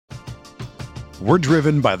We're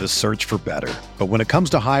driven by the search for better. But when it comes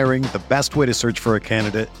to hiring, the best way to search for a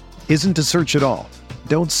candidate isn't to search at all.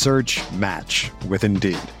 Don't search, match with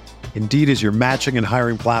Indeed. Indeed is your matching and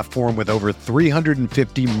hiring platform with over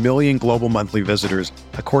 350 million global monthly visitors,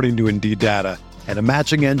 according to Indeed data, and a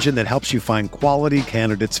matching engine that helps you find quality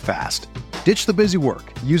candidates fast. Ditch the busy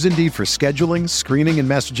work. Use Indeed for scheduling, screening, and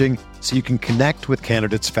messaging so you can connect with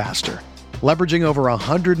candidates faster. Leveraging over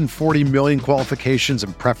 140 million qualifications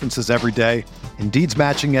and preferences every day, Indeed's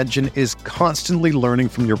matching engine is constantly learning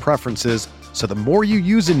from your preferences, so the more you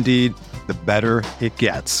use Indeed, the better it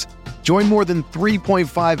gets. Join more than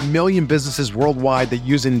 3.5 million businesses worldwide that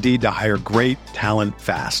use Indeed to hire great talent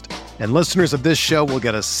fast. And listeners of this show will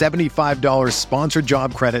get a $75 sponsored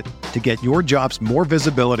job credit to get your jobs more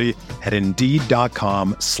visibility at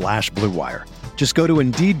Indeed.com/Blue Wire. Just go to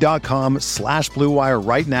Indeed.com/Blue Wire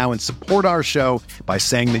right now and support our show by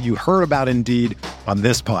saying that you heard about Indeed on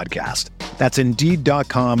this podcast. That's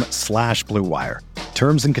Indeed.com/Blue Wire.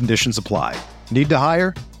 Terms and conditions apply. Need to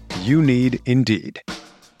hire? You need Indeed.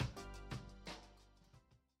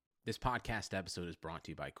 This podcast episode is brought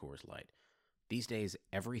to you by Coors Light. These days,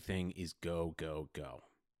 everything is go, go, go.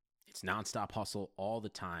 It's nonstop hustle all the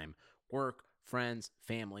time. Work, friends,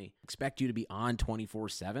 family, expect you to be on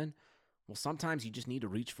 24/7. Well, sometimes you just need to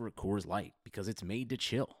reach for a Coors Light because it's made to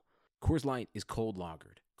chill. Coors Light is cold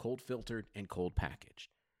lagered, cold filtered, and cold packaged.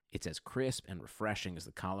 It's as crisp and refreshing as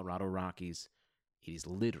the Colorado Rockies. It is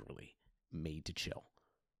literally made to chill.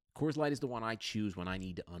 Coors Light is the one I choose when I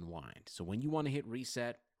need to unwind. So when you want to hit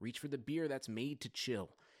reset, reach for the beer that's made to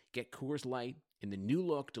chill. Get Coors Light in the new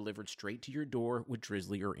look delivered straight to your door with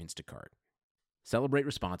Drizzly or Instacart. Celebrate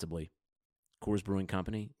responsibly. Coors Brewing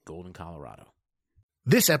Company, Golden, Colorado.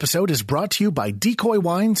 This episode is brought to you by Decoy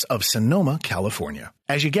Wines of Sonoma, California.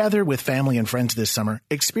 As you gather with family and friends this summer,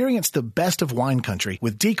 experience the best of wine country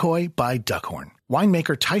with Decoy by Duckhorn.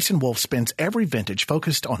 Winemaker Tyson Wolf spends every vintage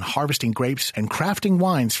focused on harvesting grapes and crafting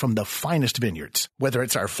wines from the finest vineyards. Whether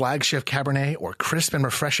it's our flagship Cabernet or crisp and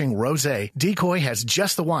refreshing Rosé, Decoy has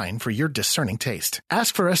just the wine for your discerning taste.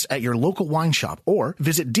 Ask for us at your local wine shop or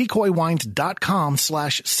visit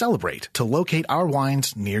decoywines.com/celebrate to locate our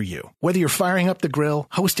wines near you. Whether you're firing up the grill,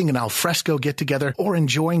 hosting an alfresco get-together, or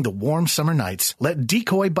enjoying the warm summer nights, let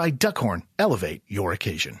Decoy by Duckhorn elevate your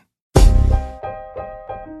occasion.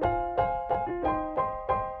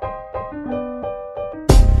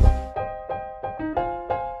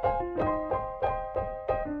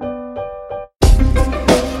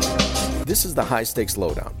 This is the High Stakes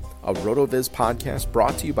Lowdown, a RotoViz podcast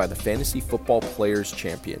brought to you by the Fantasy Football Players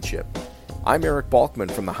Championship. I'm Eric Balkman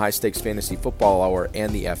from the High Stakes Fantasy Football Hour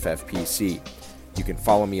and the FFPC. You can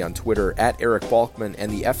follow me on Twitter at Eric Balkman and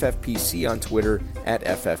the FFPC on Twitter at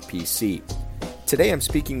FFPC. Today I'm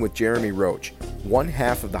speaking with Jeremy Roach, one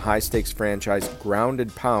half of the High Stakes franchise Ground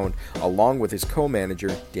and Pound, along with his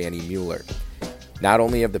co-manager Danny Mueller. Not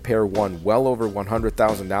only have the pair won well over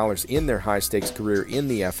 $100,000 in their high-stakes career in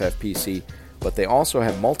the FFPC, but they also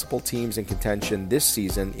have multiple teams in contention this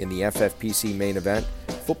season in the FFPC main event,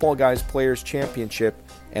 Football Guys Players Championship,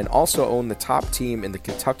 and also own the top team in the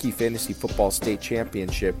Kentucky Fantasy Football State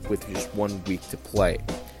Championship with just 1 week to play.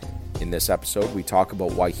 In this episode, we talk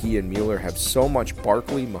about why he and Mueller have so much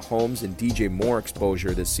Barkley, Mahomes, and DJ Moore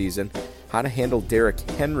exposure this season, how to handle Derrick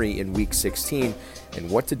Henry in Week 16, and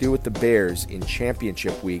what to do with the Bears in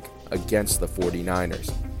Championship Week against the 49ers.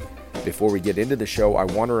 Before we get into the show, I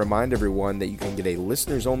want to remind everyone that you can get a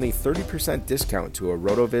listeners-only 30% discount to a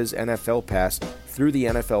RotoViz NFL Pass through the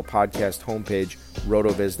NFL Podcast homepage,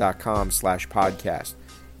 rotoviz.com/podcast.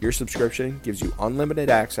 Your subscription gives you unlimited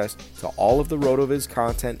access to all of the RotoViz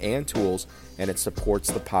content and tools, and it supports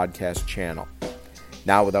the podcast channel.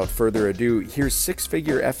 Now, without further ado, here's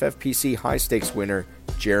six-figure FFPC high-stakes winner,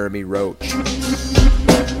 Jeremy Roach.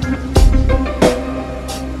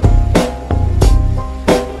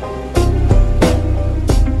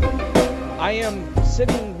 I am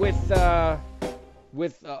sitting with a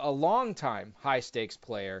long-time high-stakes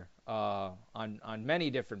player on many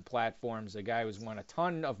different platforms, a guy who's won a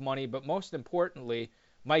ton of money, but most importantly,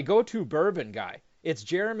 my go-to bourbon guy. It's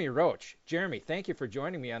Jeremy Roach. Jeremy, thank you for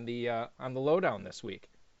joining me on the lowdown this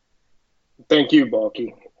week. Thank you,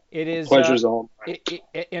 Balky. It is pleasure's all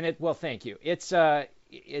mine. Well, thank you. It's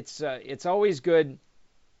always good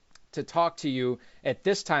to talk to you at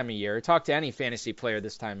this time of year, talk to any fantasy player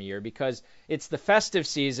this time of year, because it's the festive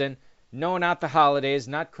season. No, not the holidays,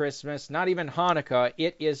 not Christmas, not even Hanukkah.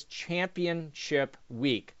 It is championship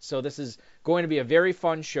week. So this is going to be a very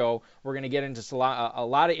fun show. We're going to get into a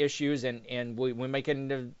lot of issues, and we might get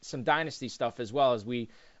into some dynasty stuff as well, as we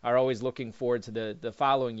are always looking forward to the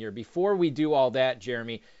following year. Before we do all that,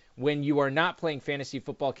 Jeremy, when you are not playing fantasy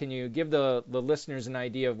football. Can you give the listeners an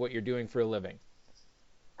idea of what you're doing for a living?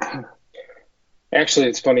 Actually,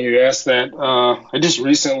 it's funny you asked that. I just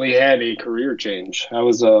recently had a career change. I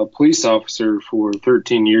was a police officer for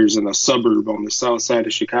 13 years in a suburb on the south side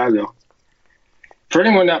of Chicago. For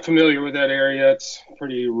anyone not familiar with that area, it's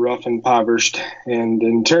pretty rough and impoverished, and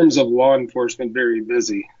in terms of law enforcement, very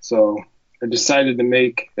busy. So I decided to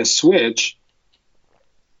make a switch.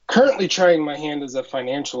 Currently trying my hand as a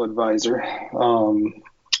financial advisor.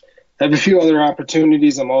 I have a few other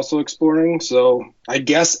opportunities I'm also exploring. So I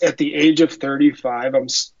guess at the age of 35, I'm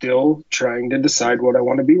still trying to decide what I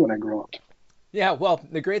want to be when I grow up. Yeah, well,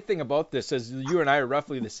 the great thing about this is you and I are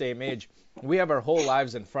roughly the same age. We have our whole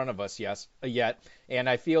lives in front of us, yet. And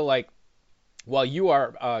I feel like while you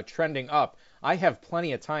are trending up, I have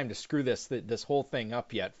plenty of time to screw this whole thing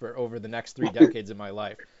up yet for over the next 3 decades of my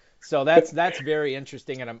life. So that's very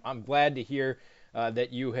interesting, and I'm glad to hear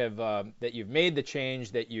that you've made the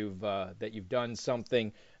change, that you've done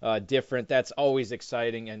something different. That's always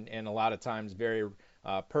exciting and a lot of times very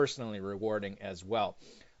personally rewarding as well.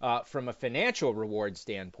 From a financial reward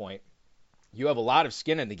standpoint, you have a lot of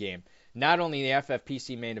skin in the game. Not only the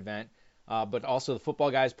FFPC main event, but also the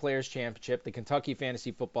Football Guys Players Championship, the Kentucky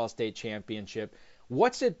Fantasy Football State Championship.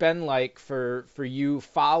 What's it been like for you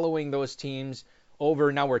following those teams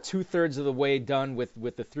over? Now we're 2/3 of the way done with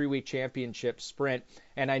the 3-week championship sprint,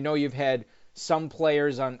 and I know you've had some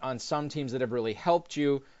players on some teams that have really helped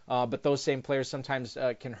you, but those same players sometimes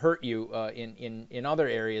can hurt you in other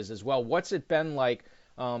areas as well. What's it been like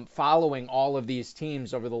following all of these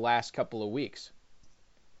teams over the last couple of weeks?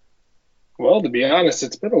 Well, to be honest,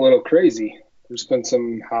 it's been a little crazy. There's been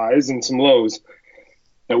some highs and some lows.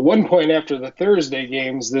 At one point after the Thursday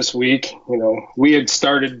games this week, we had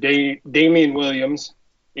started Damian Williams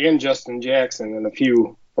and Justin Jackson in a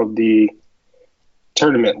few of the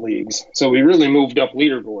tournament leagues. So we really moved up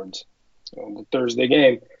leaderboards on the Thursday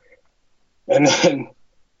game. And then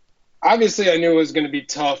obviously I knew it was going to be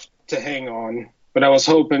tough to hang on, but I was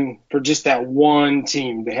hoping for just that one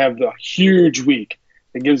team to have the huge week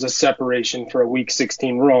that gives us separation for a Week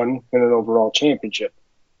 16 run in an overall championship.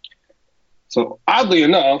 So oddly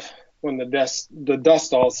enough, when the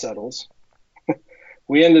dust all settles,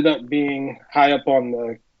 we ended up being high up on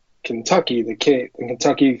the Kentucky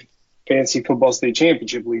Fantasy Football State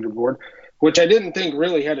Championship leaderboard, which I didn't think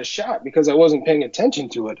really had a shot because I wasn't paying attention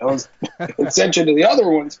to it. I was paying attention to the other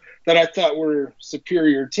ones that I thought were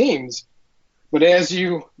superior teams. But as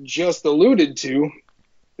you just alluded to,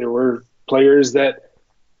 there were players that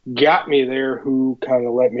got me there who kind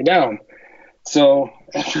of let me down. So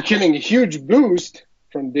after getting a huge boost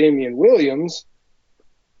from Damian Williams,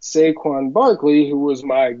 Saquon Barkley, who was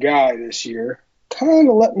my guy this year, kind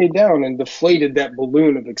of let me down and deflated that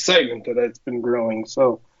balloon of excitement that it's been growing.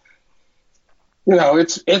 So,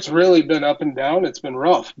 it's really been up and down. It's been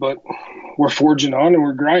rough, but we're forging on and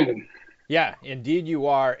we're grinding. Yeah, indeed you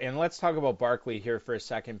are. And let's talk about Barkley here for a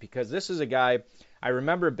second, because this is a guy I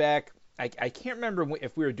remember back. I can't remember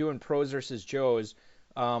if we were doing Pros versus Joes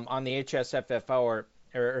on the HSFF hour,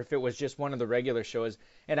 or if it was just one of the regular shows.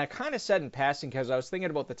 And I kind of said in passing, because I was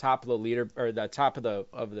thinking about the top of the leader, or the top of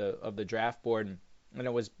the draft board, and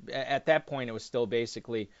it was at that point it was still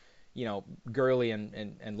basically, Gurley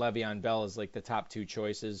and Le'Veon Bell as like the top 2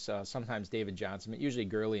 choices. Sometimes David Johnson, but usually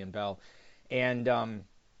Gurley and Bell. And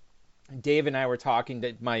Dave and I were talking,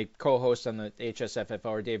 to my co-host on the HSFF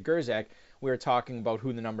hour, Dave Gerzak. We were talking about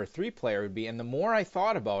who the number 3 player would be, and the more I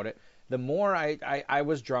thought about it, the more I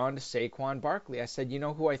was drawn to Saquon Barkley. I said, you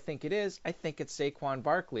know who I think it is? I think it's Saquon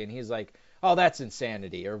Barkley. And he's like, oh, that's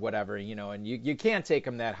insanity or whatever, and you can't take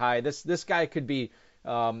him that high. This guy could be,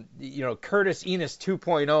 Curtis Enos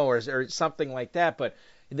 2.0 or something like that. But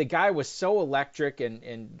the guy was so electric,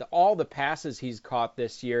 and all the passes he's caught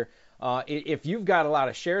this year. If you've got a lot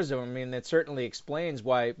of shares of him, that certainly explains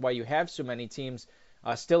why you have so many teams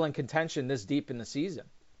still in contention this deep in the season.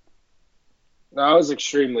 No, I was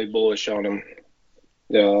extremely bullish on him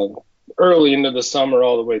early into the summer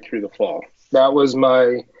all the way through the fall. That was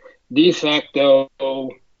my de facto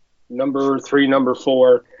number 3, number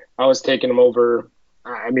 4. I was taking him over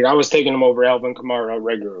Alvin Kamara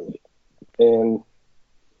regularly. And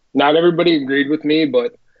not everybody agreed with me,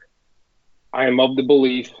 but I am of the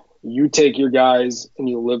belief you take your guys and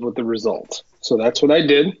you live with the results. So that's what I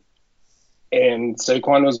did. And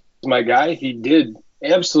Saquon was my guy. He did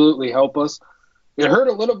absolutely help us. It hurt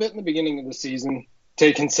a little bit in the beginning of the season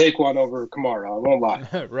taking Saquon over Kamara. I won't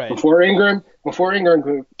lie. Right. Before Ingram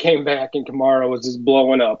came back and Kamara was just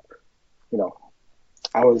blowing up,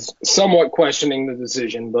 I was somewhat questioning the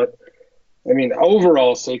decision. But I mean,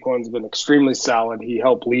 overall, Saquon's been extremely solid. He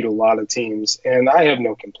helped lead a lot of teams, and I have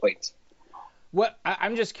no complaints.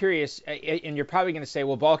 I'm just curious, and you're probably going to say,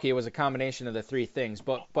 well, Balky, it was a combination of the three things,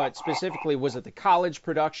 but specifically, was it the college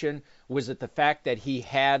production? Was it the fact that he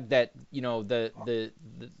had that,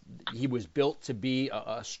 he was built to be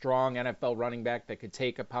a strong NFL running back that could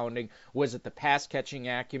take a pounding? Was it the pass catching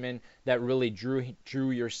acumen that really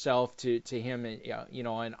drew yourself to him,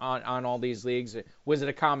 and on all these leagues? Was it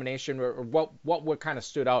a combination, or what kind of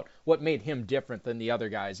stood out? What made him different than the other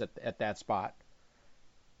guys at that spot?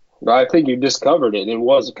 I think you just covered it. It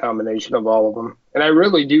was a combination of all of them. And I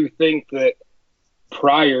really do think that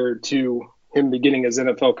prior to him beginning his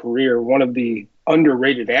NFL career, one of the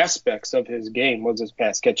underrated aspects of his game was his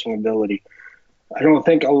pass catching ability. I don't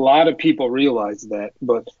think a lot of people realize that,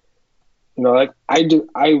 but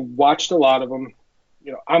I watched a lot of them.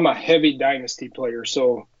 I'm a heavy dynasty player,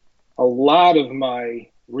 so a lot of my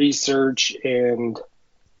research and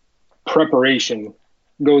preparation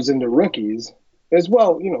goes into rookies as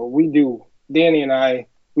well. We do, Danny and I,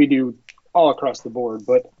 we do all across the board,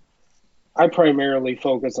 but I primarily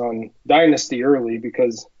focus on dynasty early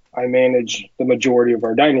because I manage the majority of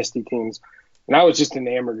our dynasty teams. And I was just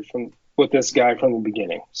enamored with this guy from the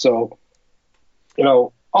beginning. So,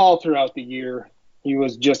 all throughout the year, he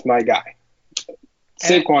was just my guy.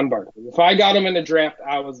 Saquon Barkley. If I got him in the draft,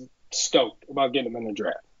 I was stoked about getting him in the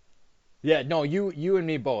draft. Yeah, no, you and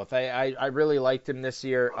me both. I really liked him this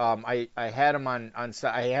year. I had him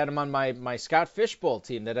on my Scott Fishbowl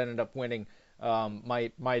team that ended up winning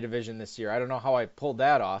my division this year. I don't know how I pulled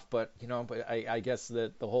that off, but I guess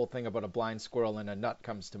the whole thing about a blind squirrel and a nut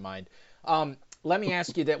comes to mind. Let me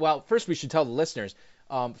ask you that. Well, first we should tell the listeners.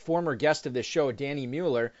 Former guest of this show, Danny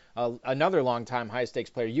Mueller, another longtime high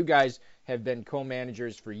stakes player. You guys have been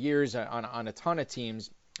co-managers for years on a ton of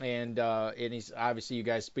teams. And he's obviously, you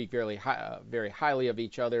guys speak very highly of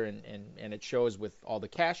each other, and it shows with all the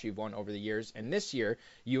cash you've won over the years. And this year,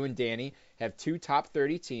 you and Danny have two top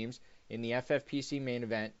 30 teams in the FFPC main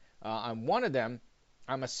event. On one of them,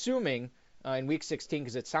 I'm assuming in Week 16,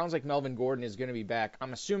 because it sounds like Melvin Gordon is going to be back,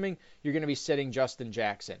 I'm assuming you're going to be sitting Justin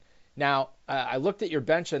Jackson. Now, I looked at your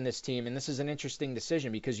bench on this team, and this is an interesting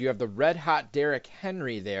decision because you have the red-hot Derrick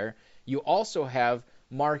Henry there. You also have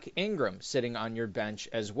Mark Ingram sitting on your bench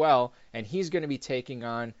as well, and he's going to be taking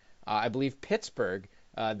on, I believe, Pittsburgh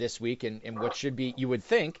this week in what should be, you would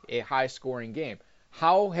think, a high-scoring game.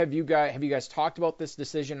 How have you guys talked about this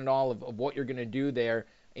decision at all of what you're going to do there,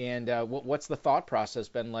 and what's the thought process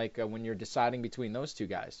been like when you're deciding between those two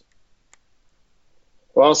guys?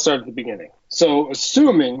 Well, I'll start at the beginning. So,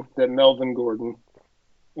 assuming that Melvin Gordon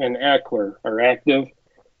and Eckler are active,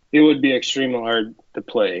 it would be extremely hard to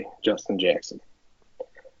play Justin Jackson.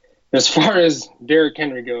 As far as Derrick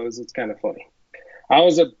Henry goes, it's kind of funny. I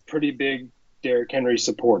was a pretty big Derrick Henry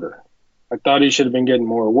supporter. I thought he should have been getting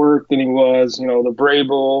more work than he was. The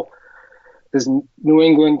Vrabel, his New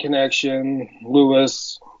England connection,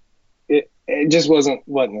 Lewis, it just wasn't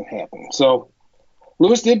letting it happen. So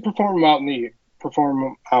Lewis did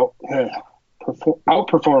outperform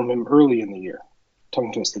him early in the year.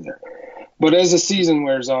 Tongue twisted there. But as the season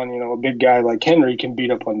wears on, a big guy like Henry can beat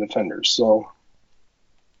up on defenders. So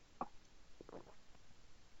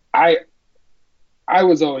I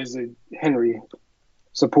was always a Henry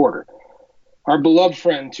supporter. Our beloved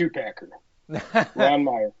friend, two-packer, Ron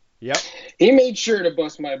Meyer. Yep. He made sure to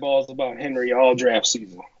bust my balls about Henry all draft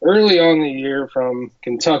season. Early on in the year, from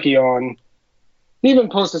Kentucky on, he even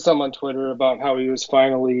posted something on Twitter about how he was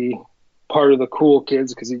finally part of the cool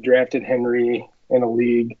kids because he drafted Henry in a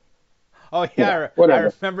league. Oh, yeah,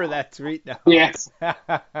 I remember that tweet now. Yes.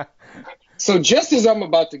 So just as I'm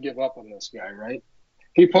about to give up on this guy, right,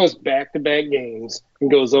 he posts back-to-back games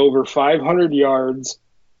and goes over 500 yards,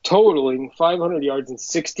 totaling 500 yards and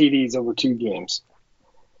 6 TDs over 2 games.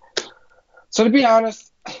 So to be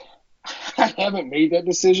honest, I haven't made that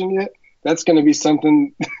decision yet. That's going to be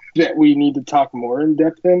something that we need to talk more in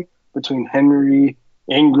depth in between Henry,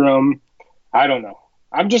 Ingram. I don't know.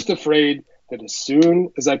 I'm just afraid that as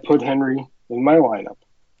soon as I put Henry in my lineup,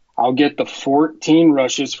 I'll get the 14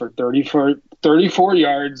 rushes for 34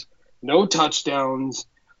 yards, no touchdowns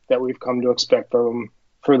that we've come to expect from him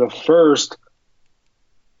for the first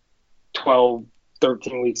 12,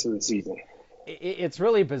 13 weeks of the season. It's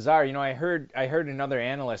really bizarre. I heard another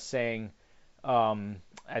analyst saying,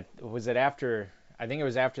 was it after? I think it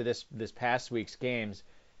was after this past week's games,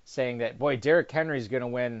 saying that, boy, Derrick Henry's going to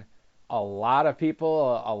win a lot of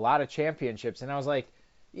people, a lot of championships. And I was like,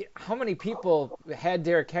 how many people had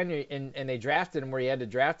Derrick Henry and they drafted him where you had to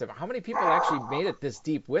draft him? How many people actually made it this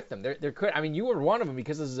deep with them? There could, I mean, you were one of them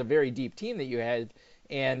because this is a very deep team that you had,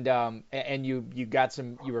 and you got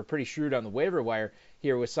you were pretty shrewd on the waiver wire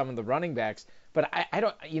here with some of the running backs. But I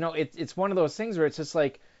don't, it's one of those things where it's just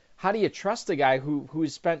like, how do you trust a guy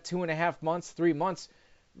who's spent 2.5 months, 3 months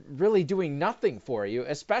really doing nothing for you,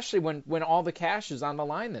 especially when all the cash is on the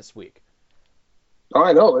line this week? Oh,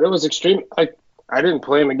 I know. It was extreme. I didn't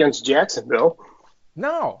play him against Jacksonville.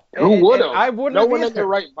 No. Who would have? I wouldn't No have one either. in their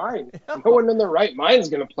right mind. No one in their right mind is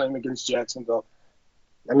going to play him against Jacksonville.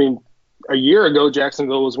 I mean, a year ago,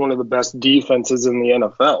 Jacksonville was one of the best defenses in the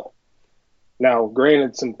NFL. Now,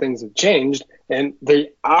 granted, some things have changed, and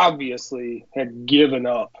they obviously had given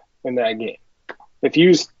up in that game.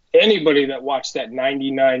 If anybody that watched that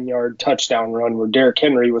 99-yard touchdown run where Derrick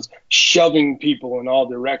Henry was shoving people in all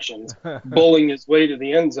directions, bullying his way to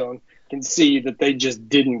the end zone, can see that they just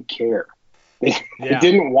didn't care. They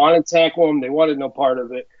didn't want to tackle him. They wanted no part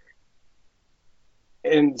of it.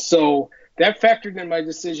 And so that factored in my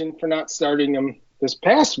decision for not starting him this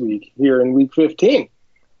past week here in week 15.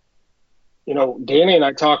 Danny and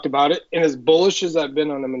I talked about it, and as bullish as I've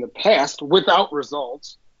been on him in the past, without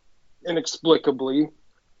results, inexplicably,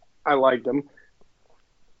 I liked him.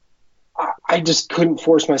 I just couldn't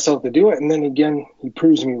force myself to do it. And then again, he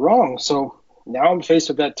proves me wrong. So now I'm faced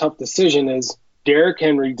with that tough decision. Is Derrick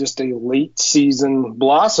Henry just a late season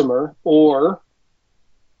blossomer, or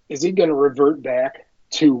is he going to revert back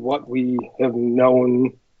to what we have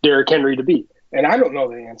known Derrick Henry to be? And I don't know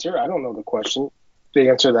the answer. I don't know the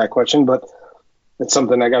answer to that question, but it's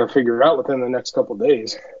something I got to figure out within the next couple of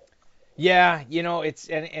days. Yeah, it's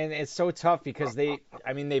and it's so tough because they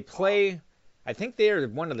play. I think they're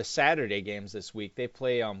one of the Saturday games this week. They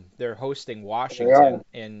play. They're hosting Washington,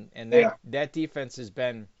 and that defense has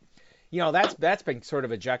been, that's been sort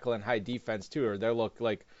of a Jekyll and Hyde defense too. Or they look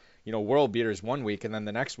like, world beaters one week, and then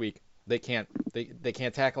the next week they can't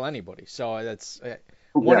tackle anybody. So that's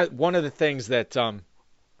one of the things that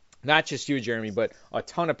not just you, Jeremy, but a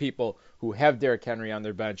ton of people who have Derrick Henry on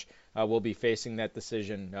their bench will be facing that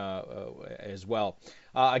decision as well.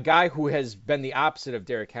 A guy who has been the opposite of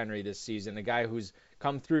Derrick Henry this season, a guy who's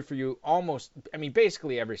come through for you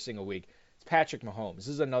basically every single week. It's Patrick Mahomes. This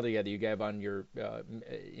is another guy that you have on your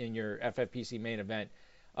in your FFPC main event.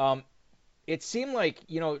 It seemed like,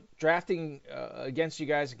 drafting against you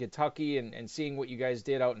guys in Kentucky and seeing what you guys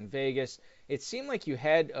did out in Vegas, it seemed like you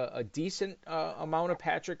had a decent amount of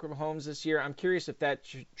Patrick Mahomes this year. I'm curious if that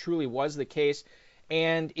truly was the case.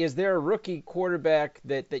 And is there a rookie quarterback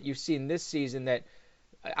that you've seen this season that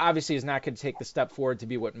obviously is not going to take the step forward to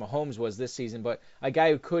be what Mahomes was this season, but a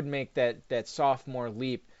guy who could make that sophomore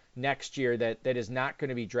leap next year that is not going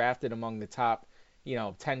to be drafted among the top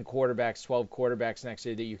 10 quarterbacks, 12 quarterbacks next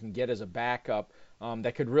year that you can get as a backup,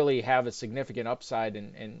 that could really have a significant upside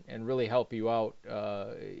and really help you out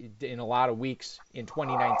in a lot of weeks in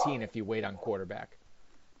 2019 if you wait on quarterback?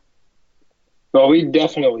 Well, we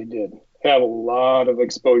definitely did have a lot of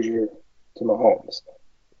exposure to Mahomes.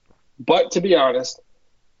 But to be honest,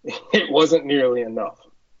 it wasn't nearly enough.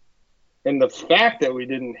 And the fact that we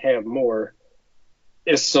didn't have more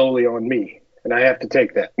is solely on me, and I have to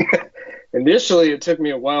take that. Initially, it took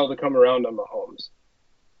me a while to come around on Mahomes.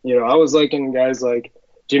 I was liking guys like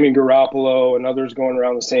Jimmy Garoppolo and others going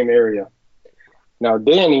around the same area. Now,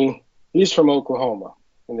 Danny, he's from Oklahoma,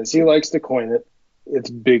 and as he likes to coin it,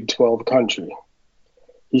 it's Big 12 country.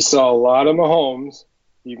 He saw a lot of Mahomes,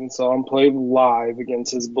 even saw him play live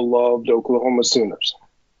against his beloved Oklahoma Sooners.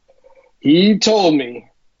 He told me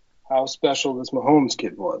how special this Mahomes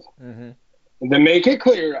kid was. Mm-hmm. And to make it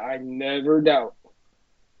clear, I never doubt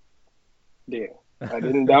Danny. I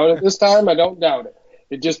didn't doubt it this time. I don't doubt it.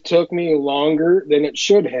 It just took me longer than it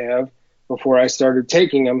should have before I started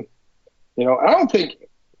taking him. I don't think,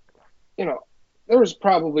 there was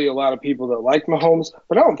probably a lot of people that liked Mahomes,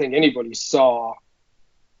 but I don't think anybody saw,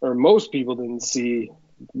 or most people didn't see,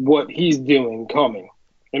 what he's doing coming.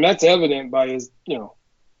 And that's evident by his,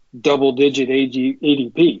 double-digit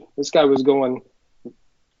ADP. This guy was going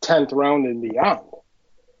 10th round and beyond.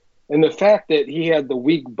 And the fact that he had the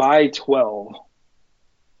week by 12,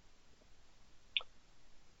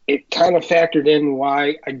 it kind of factored in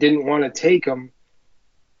why I didn't want to take him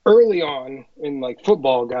early on in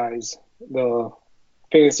football guys, the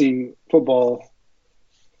fantasy football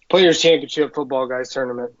Players Championship football guys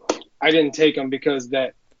tournament. I didn't take him because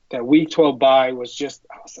that week 12 bye was just,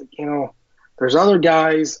 I was like, there's other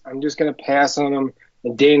guys. I'm just going to pass on them.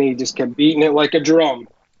 And Danny just kept beating it like a drum.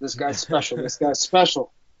 This guy's special. This guy's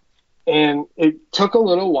special. And it took a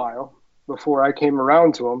little while before I came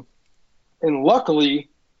around to him. And luckily,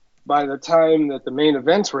 by the time that the main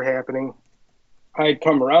events were happening, I had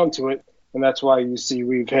come around to it. And that's why you see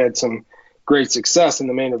we've had some great success in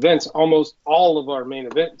the main events. Almost all of our main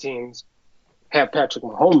event teams have Patrick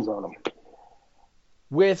Mahomes on them.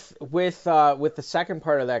 With the second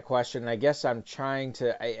part of that question, I guess I'm trying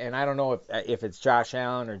to, and I don't know if it's Josh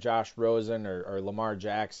Allen or Josh Rosen or Lamar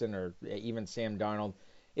Jackson or even Sam Darnold.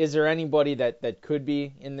 Is there anybody that could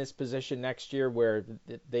be in this position next year where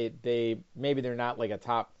they maybe they're not like a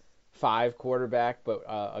top 5 quarterback, but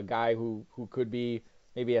a guy who could be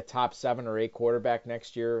maybe a top 7 or 8 quarterback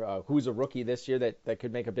next year, who's a rookie this year that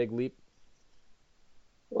could make a big leap?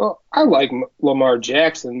 Well, I like Lamar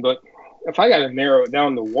Jackson, but if I got to narrow it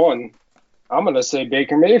down to one, I'm going to say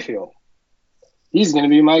Baker Mayfield. He's going to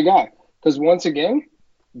be my guy. Because once again,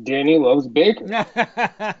 Danny loves Baker.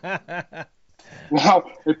 Now,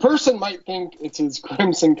 a person might think it's his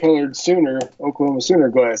crimson-colored Oklahoma Sooner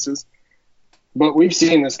glasses, but we've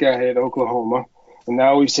seen this guy at Oklahoma, and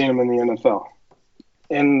now we've seen him in the NFL.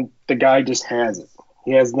 And the guy just has it.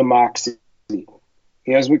 He has the moxie.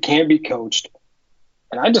 He has what can't be coached.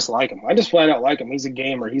 And I just like him. I just flat out like him. He's a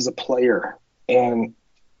gamer. He's a player. And,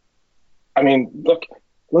 I mean,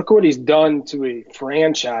 look what he's done to a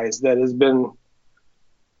franchise that has been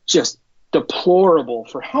just deplorable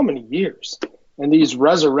for how many years? And he's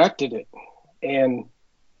resurrected it. And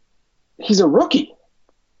he's a rookie.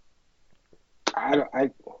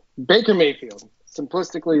 Baker Mayfield,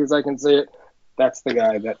 simplistically as I can say it, that's the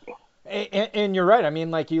guy that – And you're right. I mean,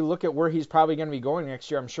 like, you look at where he's probably going to be going next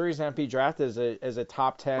year. I'm sure he's going to be drafted as a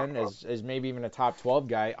top 10, as maybe even a top 12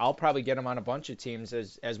 guy. I'll probably get him on a bunch of teams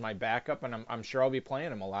as my backup, and I'm sure I'll be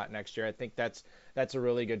playing him a lot next year. I think that's a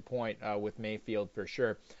really good point with Mayfield for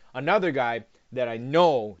sure. Another guy that I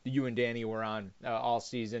know you and Danny were on all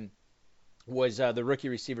season was the rookie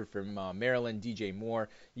receiver from Maryland, DJ Moore.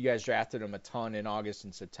 You guys drafted him a ton in August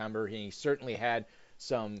and September. He certainly had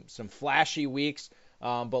some flashy weeks.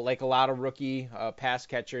 But like a lot of rookie pass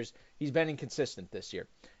catchers, he's been inconsistent this year.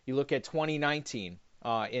 You look at 2019,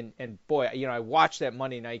 and boy, I watched that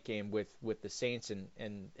Monday night game with the Saints and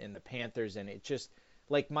the Panthers, and it just,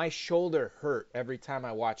 like, my shoulder hurt every time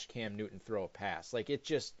I watched Cam Newton throw a pass. Like,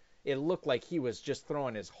 it looked like he was just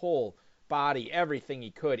throwing his whole body, everything he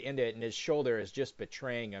could into it, and his shoulder is just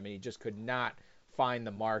betraying him. He just could not find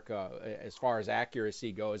the mark as far as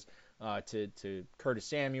accuracy goes. To Curtis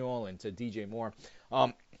Samuel and to DJ Moore.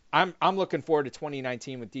 I'm looking forward to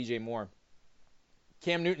 2019 with DJ Moore.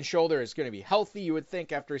 Cam Newton's shoulder is going to be healthy, you would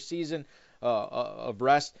think, after a season of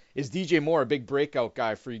rest. Is DJ Moore a big breakout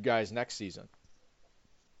guy for you guys next season?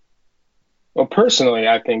 Well, personally,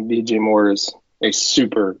 I think DJ Moore is a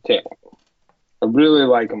super talent. I really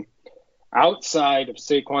like him. Outside of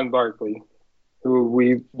Saquon Barkley, who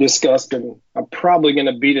we've discussed, and I'm probably going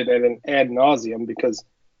to beat it ad nauseum because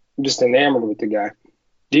I'm just enamored with the guy.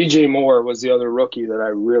 DJ Moore was the other rookie that I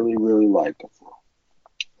really, really liked.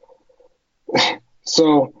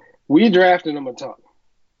 So we drafted him a ton.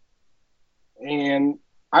 And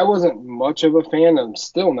I wasn't much of a fan. I'm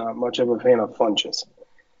still not much of a fan of Funchess.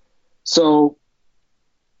 So,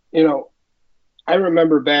 I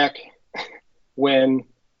remember back when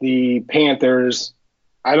the Panthers,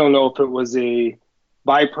 I don't know if it was a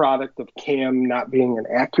byproduct of Cam not being an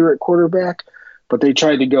accurate quarterback, but they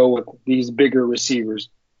tried to go with these bigger receivers,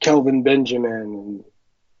 Kelvin Benjamin and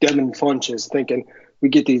Devin Funchess, thinking we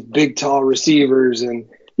get these big, tall receivers, and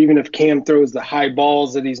even if Cam throws the high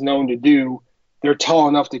balls that he's known to do, they're tall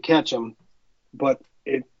enough to catch him. But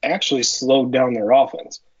it actually slowed down their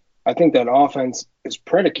offense. I think that offense is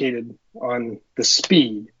predicated on the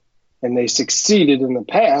speed, and they succeeded in the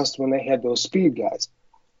past when they had those speed guys.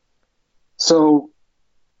 So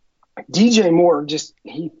DJ Moore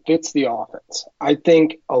he fits the offense. I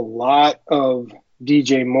think a lot of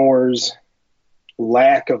DJ Moore's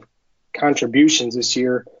lack of contributions this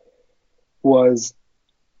year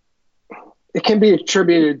it can be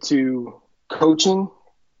attributed to coaching.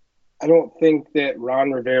 I don't think that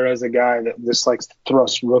Ron Rivera is a guy that just likes to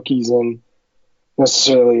thrust rookies in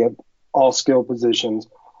necessarily at all skill positions.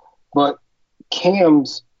 But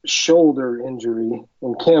Cam's shoulder injury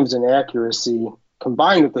and Cam's inaccuracy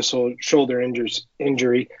combined with the shoulder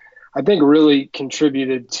injury, I think really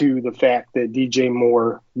contributed to the fact that DJ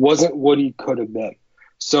Moore wasn't what he could have been.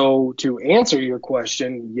 So to answer your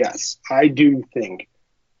question, yes, I do think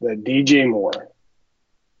that DJ Moore,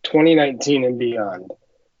 2019 and beyond,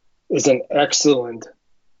 is an excellent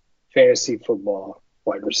fantasy football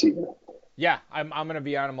wide receiver. Yeah, I'm going to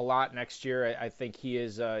be on him a lot next year. I think he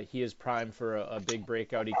is primed for a big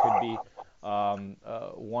breakout. He could be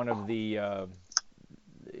one of the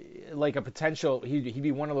like a potential. He'd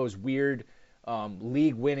be one of those weird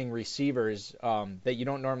league-winning receivers that you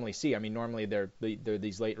don't normally see. I mean, normally they're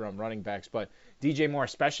these late-round running backs, but DJ Moore,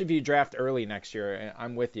 especially if you draft early next year,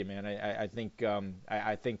 I'm with you, man. I think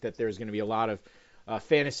that there's going to be a lot of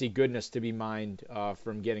fantasy goodness to be mined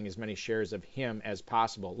from getting as many shares of him as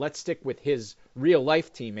possible. Let's stick with his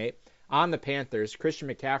real-life teammate on the Panthers. Christian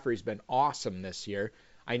McCaffrey's been awesome this year.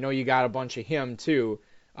 I know you got a bunch of him, too.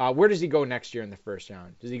 Where does he go next year in the first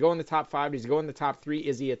round? Does he go in the top 5? Does he go in the top 3?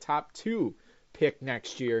 Is he a top 2 pick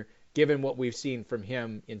next year, given what we've seen from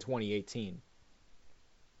him in 2018?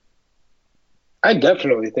 I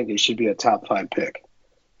definitely think he should be a top 5 pick.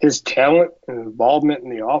 His talent and involvement in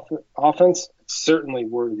the offense is certainly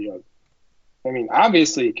worthy of it. I mean,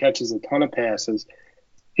 obviously he catches a ton of passes.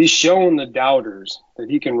 He's shown the doubters that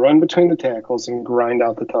he can run between the tackles and grind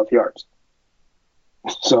out the tough yards.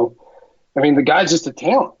 So, I mean, the guy's just a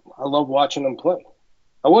talent. I love watching him play.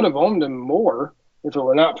 I would have owned him more if it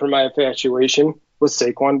were not for my infatuation with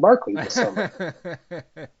Saquon Barkley this summer.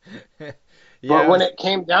 But when it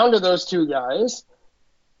came down to those two guys,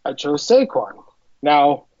 I chose Saquon.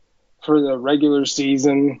 Now, for the regular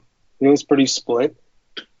season, it was pretty split.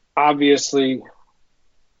 Obviously,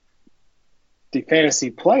 the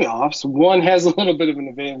fantasy playoffs, one has a little bit of an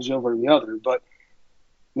advantage over the other. But,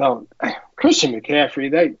 no, Christian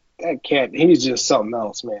McCaffrey, that cat, he's just something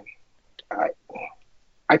else, man.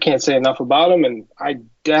 I can't say enough about him, and I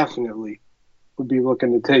definitely would be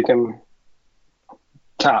looking to take him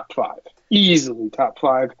top 5. Easily top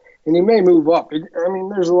 5, and he may move up. I mean,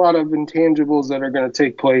 there's a lot of intangibles that are going to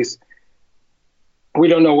take place. We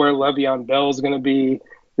don't know where Le'Veon Bell is going to be.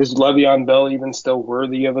 Is Le'Veon Bell even still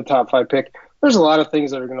worthy of a top 5 pick? There's a lot of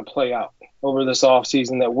things that are going to play out over this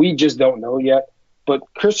offseason that we just don't know yet. But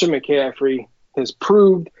Christian McCaffrey has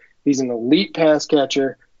proved he's an elite pass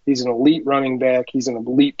catcher. He's an elite running back. He's an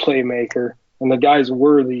elite playmaker. And the guy's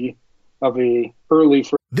worthy of a early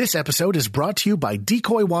first. This episode is brought to you by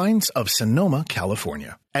Decoy Wines of Sonoma,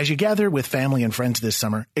 California. As you gather with family and friends this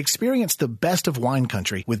summer, experience the best of wine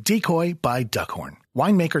country with Decoy by Duckhorn.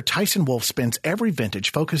 Winemaker Tyson Wolf spends every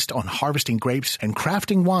vintage focused on harvesting grapes and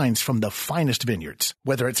crafting wines from the finest vineyards.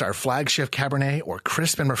 Whether it's our flagship Cabernet or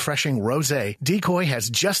crisp and refreshing Rosé, Decoy has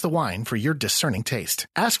just the wine for your discerning taste.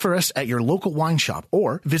 Ask for us at your local wine shop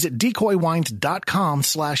or visit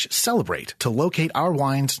decoywines.com/celebrate to locate our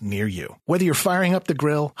wines near you. Whether you're firing up the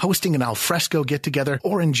grill, hosting an alfresco get-together,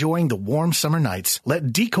 or enjoying the warm summer nights,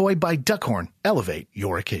 let Decoy by Duckhorn elevate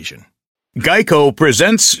your occasion. Geico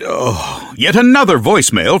presents yet another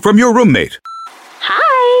voicemail from your roommate.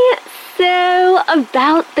 Hi. So,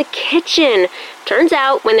 about the kitchen. Turns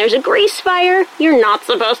out when there's a grease fire, you're not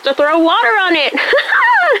supposed to throw water on it.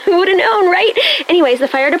 Who would have known, right? Anyways, the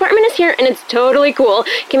fire department is here and it's totally cool.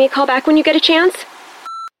 Give me a call back when you get a chance.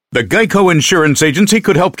 The Geico Insurance Agency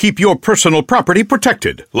could help keep your personal property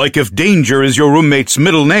protected, like if danger is your roommate's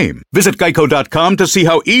middle name. Visit geico.com to see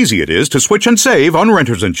how easy it is to switch and save on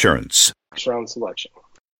renter's insurance. Round selection.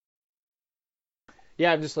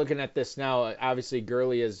 Yeah, I'm just looking at this now. Obviously,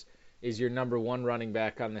 Gurley is your number 1 running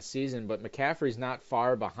back on the season, but McCaffrey's not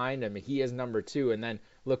far behind him. He is number 2, and then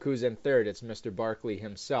look who's in third. It's Mr. Barkley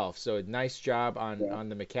himself. So nice job on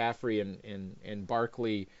the McCaffrey and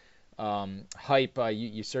Barkley hype.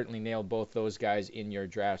 You certainly nailed both those guys in your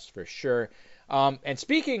drafts for sure. And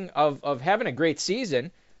speaking of having a great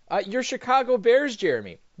season, your Chicago Bears,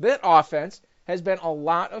 Jeremy, that offense has been a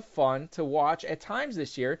lot of fun to watch at times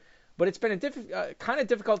this year, but it's been kind of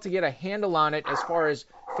difficult to get a handle on it as far as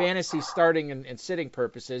fantasy starting and sitting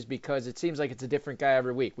purposes, because it seems like it's a different guy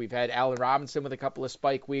every week. We've had Allen Robinson with a couple of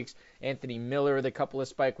spike weeks, Anthony Miller with a couple of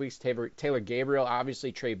spike weeks, Taylor Gabriel,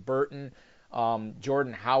 obviously Trey Burton,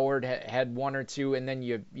 Jordan Howard had 1 or 2, and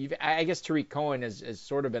then I guess Tariq Cohen has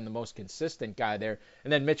sort of been the most consistent guy there,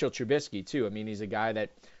 and then Mitchell Trubisky too. I mean, he's a guy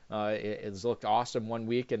that has looked awesome 1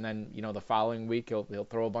 week, and then the following week he'll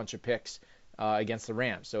throw a bunch of picks against the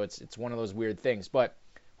Rams. So it's one of those weird things. But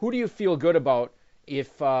who do you feel good about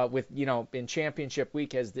if in championship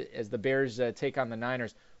week as the Bears take on the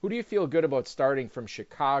Niners? Who do you feel good about starting from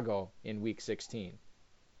Chicago in Week 16?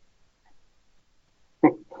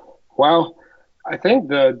 Well, I think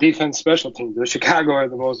the defense special teams, the Chicago, are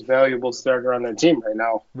the most valuable starter on their team right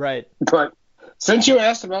now. Right. But since you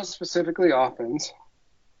asked about specifically offense,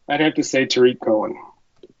 I'd have to say Tariq Cohen.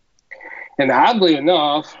 And oddly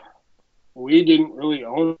enough, we didn't really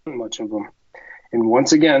own much of him. And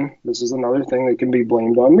once again, this is another thing that can be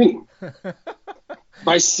blamed on me.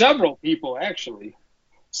 By several people, actually.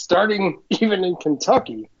 Starting even in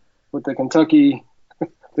Kentucky, with the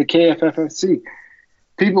KFFC.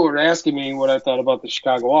 People were asking me what I thought about the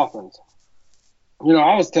Chicago offense.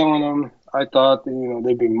 I was telling them I thought that,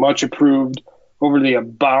 they'd be much improved over the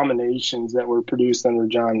abominations that were produced under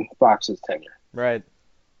John Fox's tenure. Right.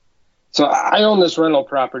 So I own this rental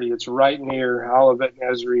property. It's right near Olivet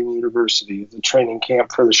Nazarene University, the training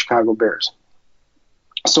camp for the Chicago Bears.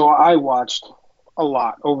 So I watched a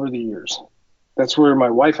lot over the years. That's where my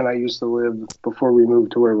wife and I used to live before we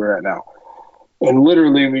moved to where we're at now. And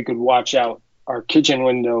literally we could watch out our kitchen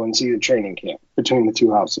window and see the training camp between the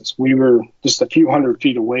two houses. We were just a few hundred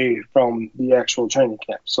feet away from the actual training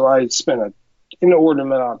camp. So I spent an inordinate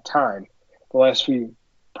amount of time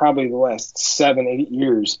probably the last 7-8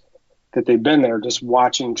 years that they've been there just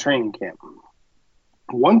watching training camp.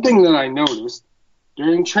 One thing that I noticed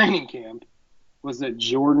during training camp was that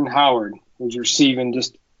Jordan Howard was receiving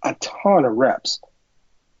just a ton of reps,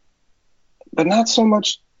 but not so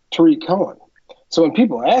much Tariq Cohen. So when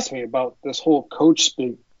people ask me about this whole coach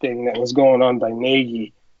speak thing that was going on by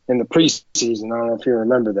Nagy in the preseason, I don't know if you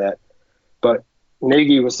remember that, but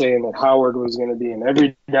Nagy was saying that Howard was going to be an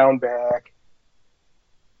every down back,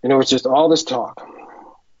 and it was just all this talk.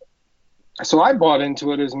 So I bought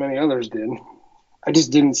into it as many others did. I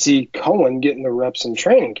just didn't see Cohen getting the reps in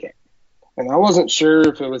training camp. And I wasn't sure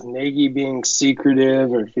if it was Nagy being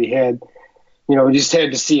secretive or if he had, just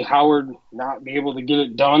had to see Howard not be able to get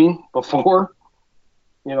it done before,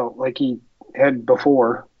 like he had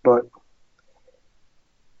before. But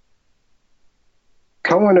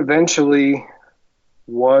Cohen eventually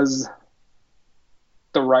was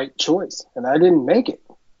the right choice, and I didn't make it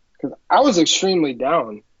because I was extremely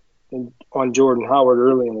down on Jordan Howard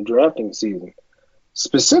early in the drafting season,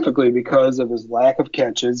 specifically because of his lack of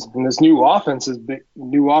catches and this new offense is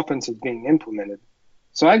being implemented.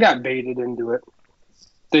 So I got baited into it,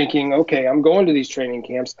 thinking, okay, I'm going to these training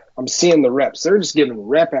camps. I'm seeing the reps. They're just giving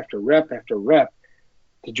rep after rep after rep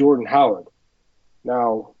to Jordan Howard.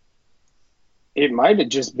 Now, it might have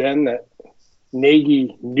just been that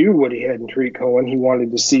Nagy knew what he had in Tariq Cohen. He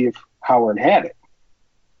wanted to see if Howard had it.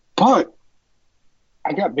 But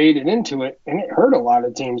I got baited into it, and it hurt a lot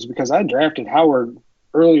of teams because I drafted Howard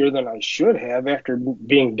earlier than I should have after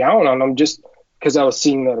being down on him just because I was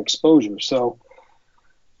seeing that exposure. So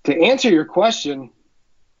to answer your question,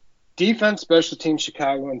 defense, special teams,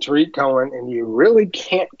 Chicago, and Tariq Cohen, and you really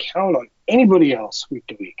can't count on anybody else week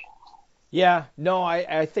to week. Yeah, no,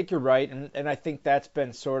 I think you're right, and I think that's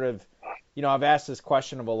been sort of, I've asked this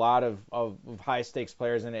question of a lot of high-stakes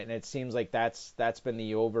players, and it seems like that's been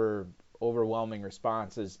the overwhelming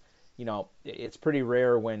response is, it's pretty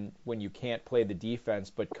rare when you can't play the defense,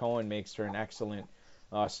 but Cohen makes her an excellent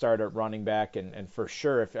start at running back, and for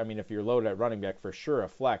sure, if you're loaded at running back, for sure a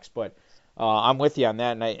flex, but I'm with you on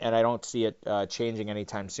that, and I don't see it changing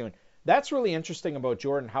anytime soon. That's really interesting about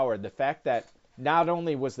Jordan Howard, the fact that not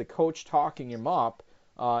only was the coach talking him up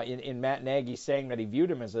in Matt Nagy saying that he viewed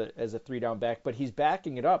him as a three-down back, but he's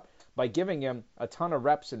backing it up by giving him a ton of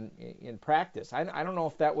reps in practice. I don't know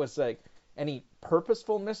if that was like any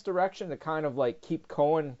purposeful misdirection to kind of like keep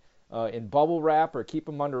Cohen in bubble wrap or keep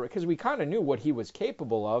him under, because we kind of knew what he was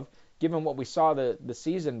capable of given what we saw the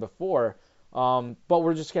season before. But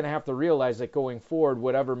we're just going to have to realize that going forward,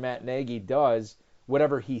 whatever Matt Nagy does,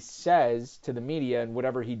 whatever he says to the media and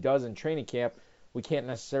whatever he does in training camp, we can't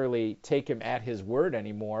necessarily take him at his word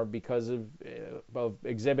anymore because of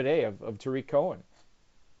Exhibit A of Tariq Cohen.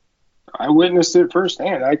 I witnessed it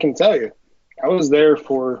firsthand. I can tell you. I was there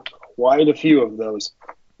for quite a few of those.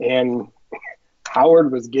 And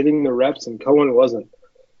Howard was getting the reps and Cohen wasn't.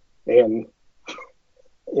 And,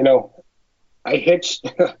 I hitched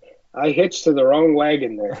to the wrong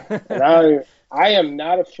wagon there. And I am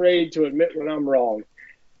not afraid to admit when I'm wrong.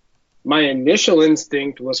 My initial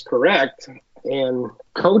instinct was correct, and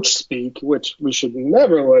coach speak, which we should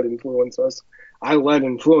never let influence us, I let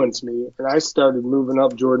influence me, and I started moving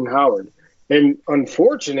up Jordan Howard. And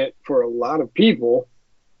unfortunate for a lot of people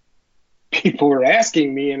were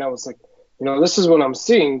asking me, and I was like, this is what I'm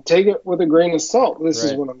seeing. Take it with a grain of salt. This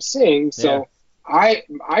is what I'm seeing. So yeah.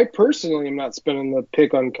 I personally am not spinning the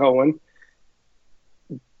pick on Cohen.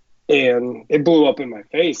 And it blew up in my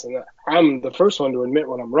face, and I'm the first one to admit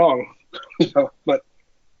when I'm wrong. But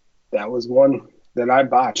that was one that I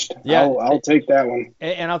botched. Yeah, I'll take that one.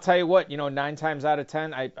 And I'll tell you what, 9 times out of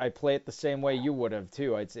 10, I play it the same way you would have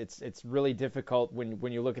too. It's really difficult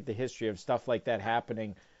when you look at the history of stuff like that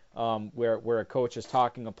happening, where a coach is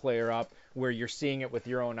talking a player up, where you're seeing it with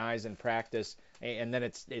your own eyes in practice, and then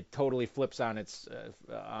it totally flips on its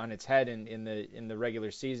head in the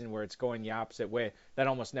regular season where it's going the opposite way. That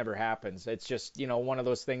almost never happens. It's just one of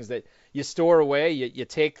those things that you store away, you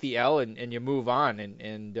take the L and you move on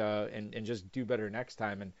and just do better next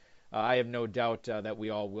time. And I have no doubt that we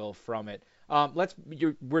all will from it.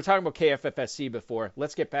 We're talking about KFFSC before.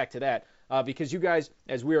 Let's get back to that because you guys,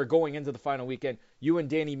 as we are going into the final weekend, you and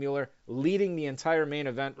Danny Mueller leading the entire main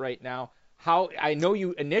event right now. I know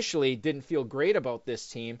you initially didn't feel great about this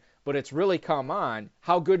team, but it's really come on.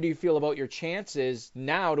 How good do you feel about your chances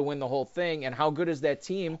now to win the whole thing, and how good is that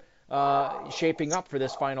team shaping up for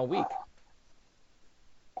this final week?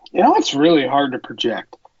 It's really hard to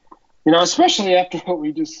project. Especially after what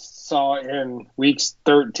we just saw in weeks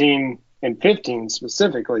 13 and 15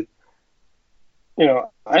 specifically.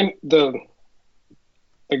 I'm the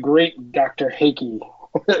great Dr. Hickey,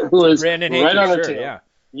 who is Brandon right Hickey, on our sure, tail. yeah.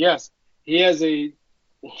 Yes, he has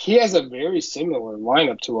a very similar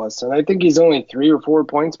lineup to us, and I think he's only 3 or 4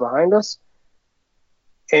 points behind us.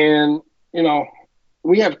 And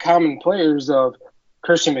we have common players of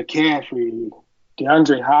Christian McCaffrey,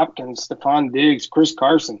 DeAndre Hopkins, Stephon Diggs, Chris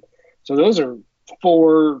Carson. So those are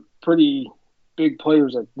 4 pretty big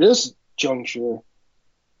players at this juncture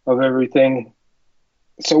of everything.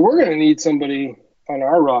 So we're going to need somebody on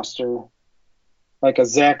our roster like a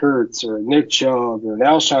Zach Ertz or a Nick Chubb or an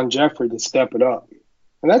Alshon Jeffrey to step it up.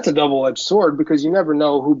 And that's a double-edged sword because you never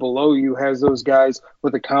know who below you has those guys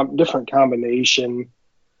with a different combination,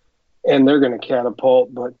 and they're going to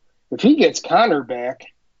catapult. But if he gets Connor back,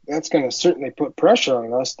 that's going to certainly put pressure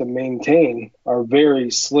on us to maintain our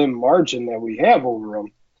very slim margin that we have over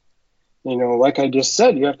them. Like I just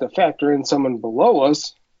said, you have to factor in someone below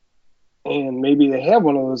us, and maybe they have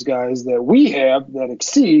one of those guys that we have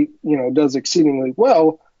that does exceedingly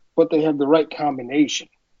well, but they have the right combination.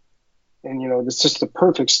 And, it's just the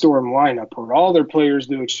perfect storm lineup where all their players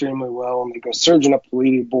do extremely well and they go surging up the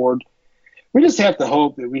leaderboard. We just have to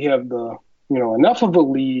hope that we have enough of a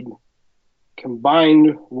lead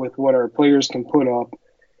combined with what our players can put up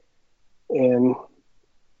and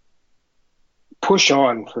push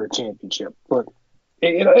on for a championship. But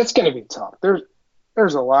it's going to be tough.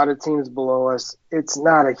 There's a lot of teams below us. It's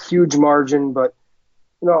not a huge margin, but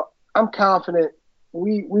I'm confident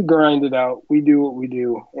we grind it out. We do what we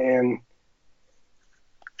do, and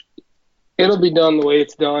it'll be done the way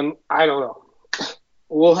it's done. I don't know.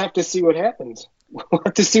 We'll have to see what happens. We'll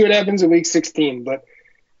have to see what happens in week 16, but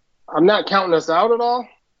I'm not counting us out at all.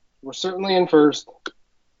 We're certainly in first,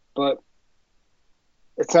 but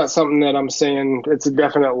it's not something that I'm saying it's a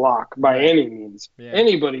definite lock by any means. Yeah.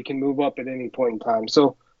 Anybody can move up at any point in time.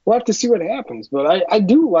 So we'll have to see what happens. But I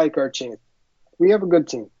do like our chance. We have a good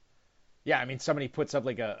team. Yeah, I mean, somebody puts up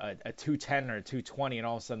like a 210 or a 220, and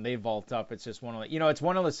all of a sudden they vault up. It's just one of the, it's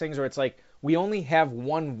one of those things where it's like we only have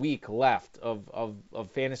 1 week left of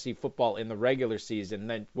fantasy football in the regular season. And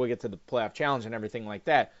then we'll get to the playoff challenge and everything like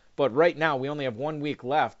that. But right now we only have 1 week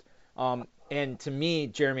left. And to me,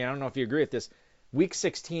 Jeremy, I don't know if you agree with this, Week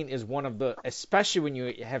 16 is one of the, especially when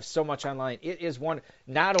you have so much online, it is one,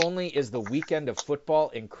 not only is the weekend of football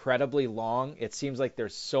incredibly long, it seems like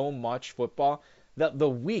there's so much football, the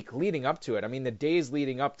week leading up to it, I mean, the days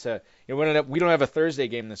leading up to, we don't have a Thursday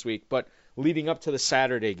game this week, but leading up to the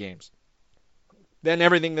Saturday games, then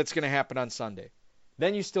everything that's going to happen on Sunday.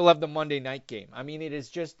 Then you still have the Monday night game. I mean, it is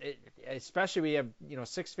just, especially we have,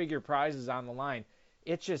 6-figure prizes on the line.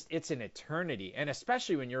 It's an eternity, and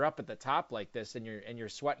especially when you're up at the top like this and you're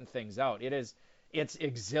sweating things out. It's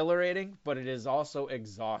exhilarating, but it is also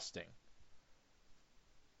exhausting.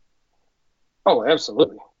 Oh,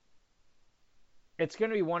 absolutely. It's going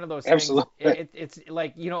to be one of those absolutely. things. It's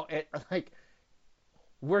like we're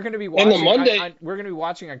going to be watching. And the Monday, we're going to be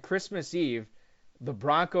watching on Christmas Eve the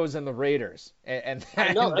Broncos and the Raiders, and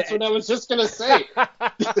I know that's what I was just gonna say.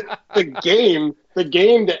 the game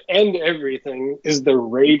to end everything is the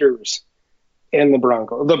Raiders and the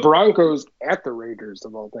Broncos. The Broncos at the Raiders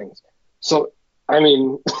of all things. So I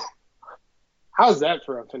mean, how's that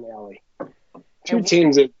for a finale? Two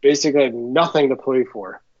teams that basically have nothing to play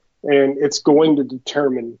for, and it's going to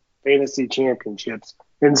determine fantasy championships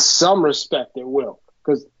in some respect. It will,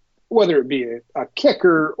 because whether it be a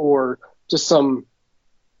kicker or just some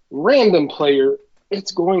random player,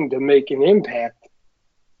 it's going to make an impact.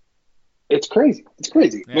 It's crazy. It's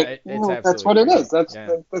crazy. Yeah, but that's what it is. That's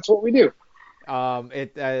what we do. That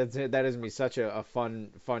is going to be such a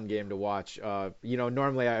fun game to watch.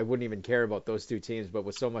 Normally I wouldn't even care about those two teams, but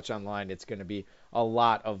with so much online, it's going to be a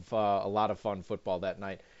lot of fun football that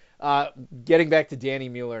night. Getting back to Danny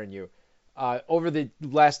Mueller and you. Over the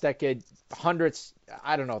last decade, hundreds,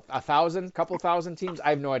 I don't know, 1,000, couple thousand teams.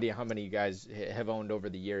 I have no idea how many you guys have owned over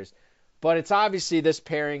the years. But it's obviously this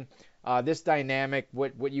pairing, this dynamic,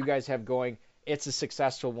 what you guys have going, it's a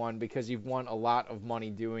successful one because you've won a lot of money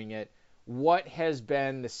doing it. What has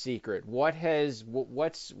been the secret? What's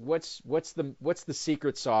the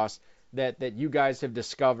secret sauce that you guys have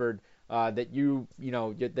discovered that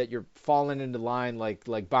that you're falling into line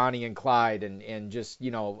like Bonnie and Clyde and just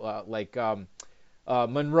like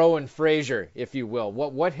Monroe and Frazier, if you will.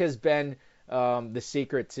 What has been the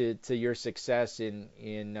secret to your success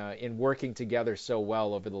in working together so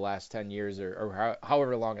well over the last 10 years or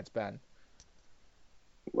however long it's been?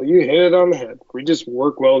 Well, you hit it on the head. We just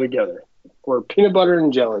work well together. We're peanut butter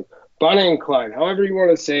and jelly, Bonnie and Clyde, however you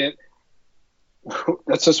want to say it.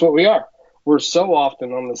 That's just what we are. We're so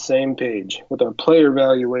often on the same page with our player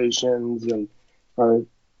evaluations and our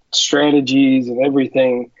strategies and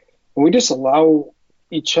everything. And we just allow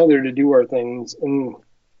each other to do our things. And,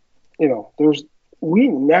 we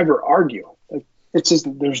never argue. It's just,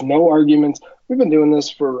 there's no arguments. We've been doing this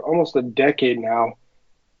for almost a decade now.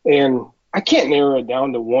 And I can't narrow it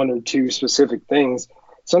down to one or two specific things.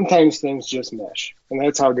 Sometimes things just mesh. And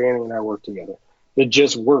that's how Danny and I work together. It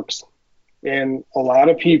just works. And a lot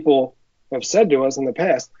of people have said to us in the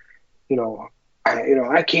past,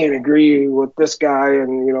 I can't agree with this guy.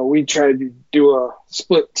 And, we tried to do a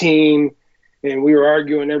split team and we were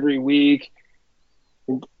arguing every week.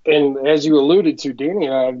 And as you alluded to, Danny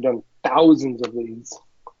and I have done thousands of these.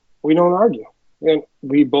 We don't argue. And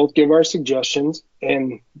we both give our suggestions.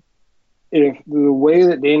 And if the way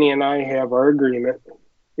that Danny and I have our agreement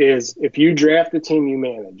is if you draft the team, you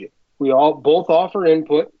manage it. We all both offer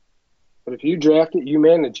input, but if you draft it, you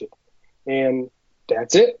manage it. And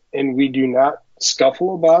that's it. And we do not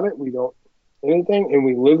scuffle about it. We don't anything. And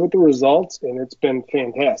we live with the results, and it's been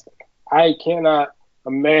fantastic. I cannot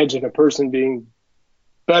imagine a person being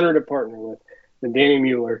better to partner with than Danny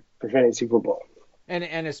Mueller for fantasy football.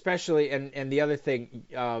 And especially, and the other thing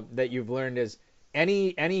that you've learned is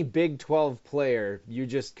any Big 12 player, you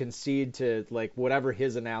just concede to like whatever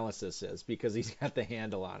his analysis is because he's got the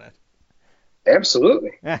handle on it.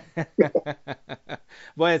 Absolutely.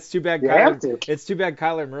 Well, it's too bad. It's too bad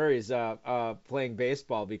Kyler Murray's playing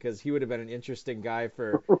baseball because he would have been an interesting guy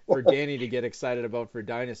for Danny to get excited about for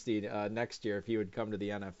Dynasty next year if he would come to the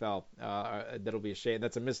NFL. That'll be a shame.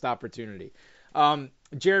 That's a missed opportunity.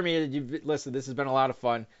 Jeremy, listen, this has been a lot of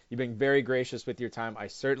fun. You've been very gracious with your time. I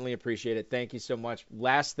certainly appreciate it. Thank you so much.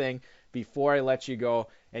 Last thing before I let you go,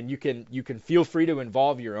 and you can feel free to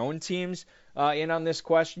involve your own teams in on this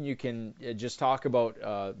question. You can just talk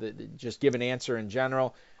about just give an answer in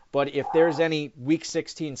general. But if there's any Week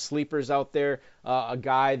 16 sleepers out there, a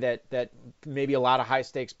guy that maybe a lot of high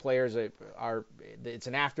stakes players are it's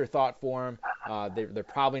an afterthought for him. They're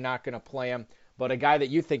probably not going to play him. But a guy that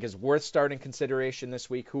you think is worth starting consideration this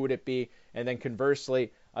week, who would it be? And then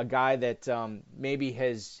conversely, a guy that maybe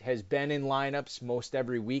has been in lineups most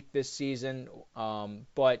every week this season,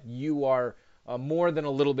 but you are more than a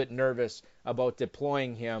little bit nervous about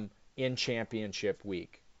deploying him in championship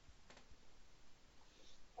week.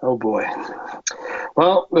 Oh, boy.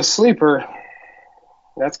 Well, the sleeper,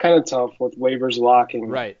 that's kind of tough with waivers locking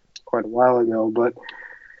quite a while ago. But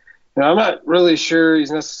I'm not really sure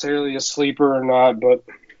he's necessarily a sleeper or not, but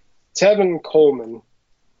Tevin Coleman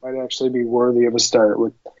might actually be worthy of a start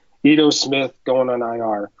with Ito Smith going on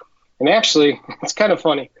IR. And actually, it's kind of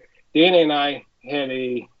funny. Danny and I had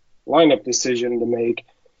a lineup decision to make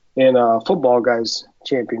in a Football Guys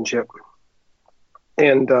Championship.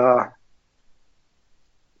 And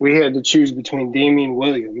we had to choose between Damian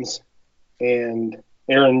Williams and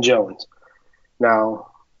Aaron Jones. Now,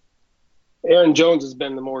 Aaron Jones has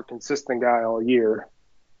been the more consistent guy all year,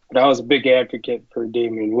 but I was a big advocate for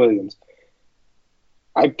Damian Williams.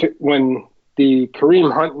 When the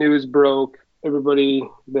Kareem Hunt news broke, everybody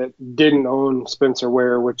that didn't own Spencer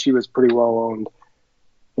Ware, which he was pretty well owned,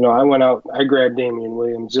 I went out, I grabbed Damian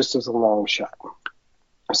Williams just as a long shot.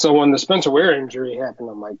 So when the Spencer Ware injury happened,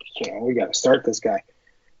 I'm like, we got to start this guy.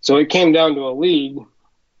 So it came down to a league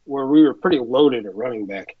where we were pretty loaded at running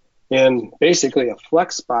back. And basically a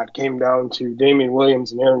flex spot came down to Damian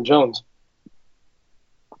Williams and Aaron Jones.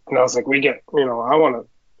 And I was like,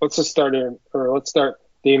 let's start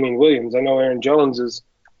Damian Williams. I know Aaron Jones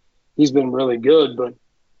he's been really good, but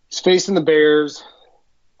he's facing the Bears.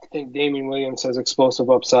 I think Damian Williams has explosive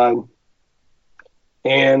upside.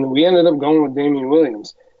 And we ended up going with Damian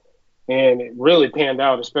Williams. And it really panned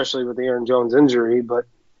out, especially with the Aaron Jones injury. But,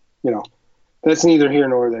 that's neither here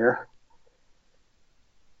nor there.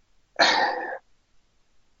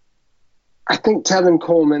 I think Tevin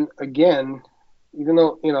Coleman, again, even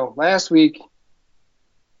though, last week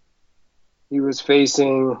he was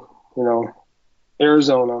facing,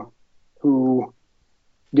 Arizona, who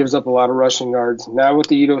gives up a lot of rushing yards. Now with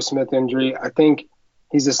the Ito Smith injury, I think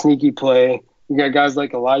he's a sneaky play. You got guys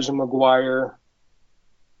like Elijah McGuire,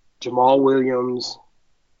 Jamal Williams.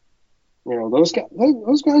 Those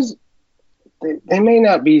guys, they may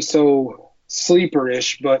not be so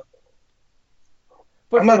sleeper-ish, but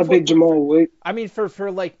I'm not a big Jamal Williams. I mean,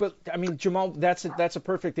 Jamal, that's a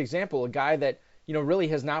perfect example. A guy that, really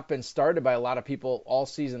has not been started by a lot of people all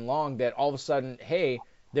season long, that all of a sudden, hey,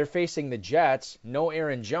 they're facing the Jets, no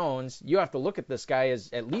Aaron Jones. You have to look at this guy as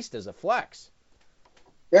at least as a flex.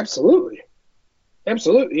 Absolutely.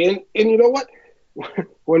 Absolutely. And you know what?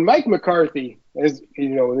 When Mike McCarthy, as you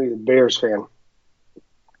know, he's a Bears fan,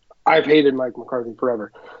 I've hated Mike McCarthy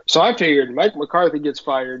forever. So I figured Mike McCarthy gets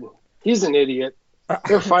fired. He's an idiot.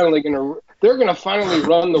 They're gonna finally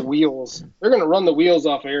run the wheels. They're gonna run the wheels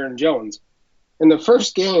off Aaron Jones. In the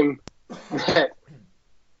first game that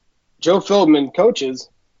Joe Philbin coaches,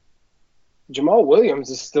 Jamal Williams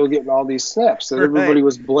is still getting all these snaps. So everybody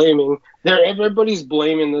was blaming. Everybody's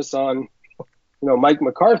blaming this on, Mike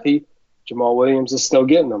McCarthy. Jamal Williams is still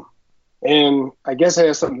getting them, and I guess it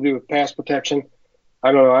has something to do with pass protection.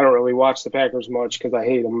 I don't know. I don't really watch the Packers much because I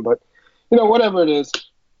hate them, but whatever it is.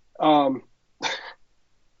 And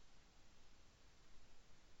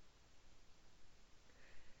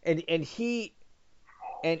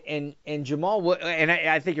Jamal, and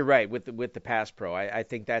I think you're right with the pass pro. I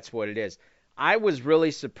think that's what it is. I was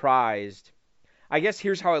really surprised. I guess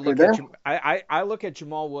here's how I look at I look at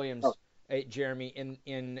Jamal Williams, Jeremy,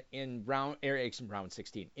 in round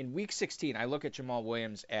 16. In week 16, I look at Jamal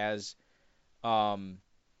Williams as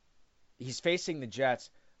he's facing the Jets.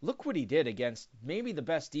 Look what he did against maybe the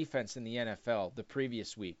best defense in the NFL the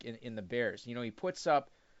previous week in the Bears. He puts up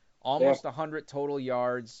almost 100 total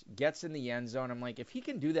yards, gets in the end zone. I'm like, if he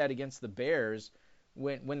can do that against the Bears,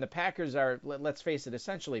 when the Packers are, let's face it,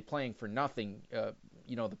 essentially playing for nothing,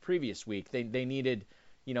 the previous week, they needed,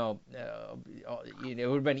 it would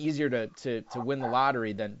have been easier to win the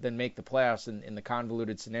lottery than make the playoffs in the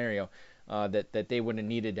convoluted scenario that they would have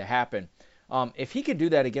needed to happen. If he could do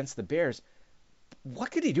that against the Bears,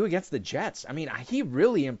 what could he do against the Jets? I mean, he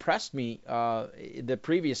really impressed me the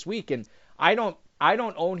previous week, and I don't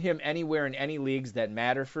own him anywhere in any leagues that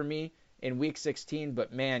matter for me in week 16.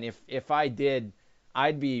 But man, if I did,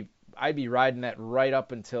 I'd be riding that right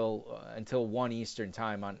up until 1 Eastern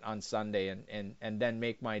time on Sunday, and then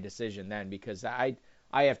make my decision then, because I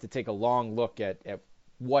have to take a long look at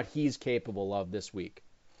what he's capable of this week.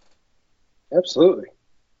 Absolutely.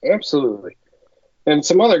 And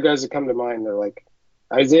some other guys that come to mind are like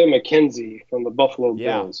Isaiah McKenzie from the Buffalo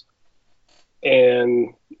Bills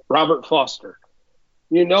and Robert Foster.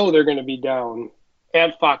 They're going to be down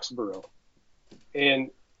at Foxborough.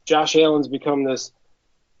 And Josh Allen's become this,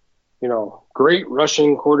 great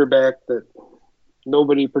rushing quarterback that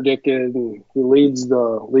nobody predicted. And he leads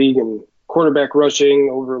the league in quarterback rushing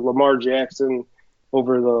over Lamar Jackson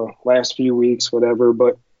over the last few weeks, whatever.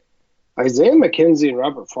 But Isaiah McKenzie and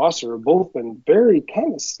Robert Foster have both been very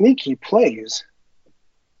kind of sneaky plays.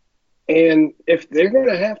 And if they're going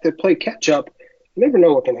to have to play catch up, you never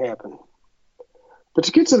know what can happen. But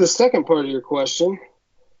to get to the second part of your question,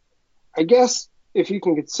 I guess if you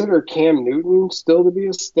can consider Cam Newton still to be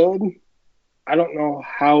a stud, I don't know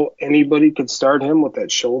how anybody could start him with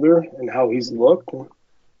that shoulder and how he's looked.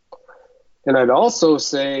 And I'd also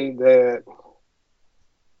say that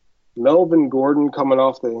Melvin Gordon coming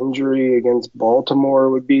off the injury against Baltimore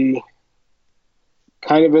would be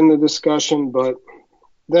kind of in the discussion. But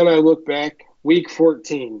then I look back, week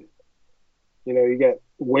 14, you got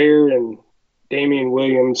Ware and Damian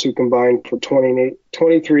Williams, who combined for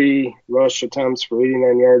 23 rush attempts for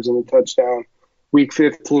 89 yards and a touchdown. Week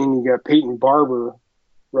 15, you got Peyton Barber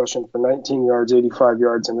rushing for 19 yards, 85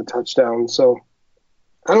 yards and a touchdown. So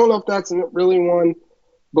I don't know if that's really one,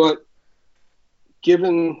 but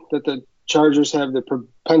given that the Chargers have the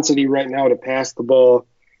propensity right now to pass the ball,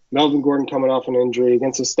 Melvin Gordon coming off an injury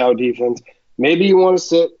against a stout defense, maybe you want to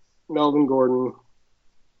sit Melvin Gordon.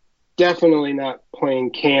 Definitely not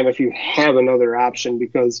playing Cam if you have another option,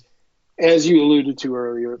 because as you alluded to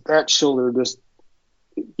earlier, that shoulder just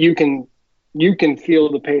you can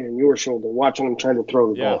feel the pain in your shoulder watching him trying to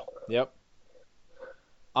throw the ball. Yep.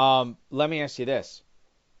 Let me ask you this.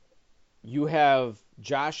 You have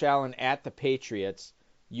Josh Allen at the Patriots.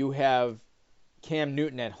 You have Cam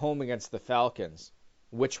Newton at home against the Falcons.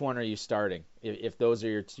 Which one are you starting if those are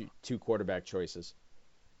your two quarterback choices?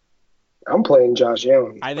 I'm playing Josh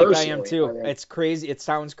Allen. I think I am too. It's crazy. It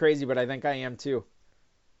sounds crazy, but I think I am too.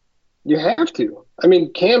 You have to. I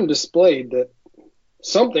mean, Cam displayed that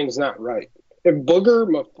something's not right. If Booger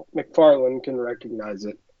McFarland can recognize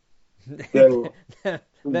it, then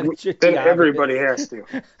everybody has to.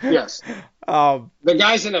 Yes. The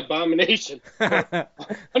guy's an abomination. Monday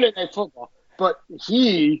Night Football. But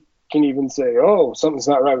he can even say, oh, something's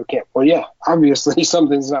not right with Cam. Well, yeah, obviously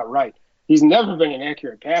something's not right. He's never been an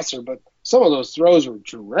accurate passer, but some of those throws were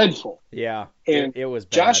dreadful. Yeah, and it was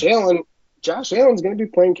bad. Josh Allen's going to be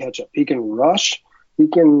playing catch-up. He can rush. He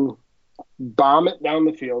can bomb it down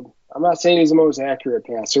the field. I'm not saying he's the most accurate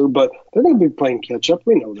passer, but they're going to be playing catch-up.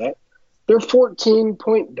 We know that. They're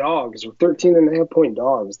 14-point dogs or 13.5-point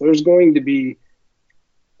dogs. There's going to be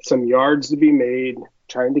some yards to be made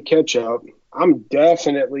trying to catch up. I'm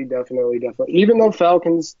definitely, even though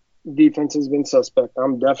Falcons defense has been suspect,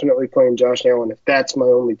 I'm definitely playing Josh Allen if that's my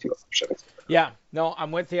only two options. Yeah, no,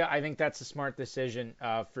 I'm with you. I think that's a smart decision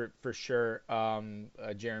for sure,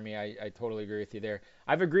 Jeremy. I totally agree with you there.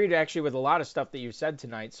 I've agreed actually with a lot of stuff that you said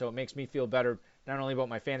tonight, so it makes me feel better not only about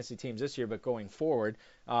my fantasy teams this year, but going forward.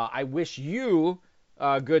 I wish you,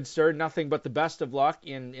 good sir, nothing but the best of luck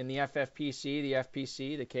in the FFPC, the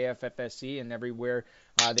FPC, the KFFSC, and everywhere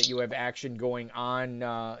that you have action going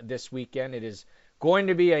on this weekend. It is going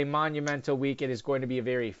to be a monumental week. It is going to be a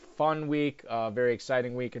very fun week, a very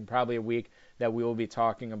exciting week, and probably a week that we will be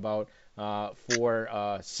talking about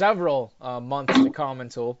for several months to come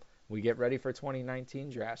until we get ready for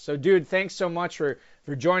 2019 draft. So, dude, thanks so much for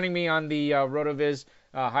joining me on the RotoViz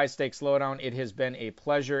High Stakes Lowdown. It has been a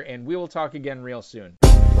pleasure, and we will talk again real soon.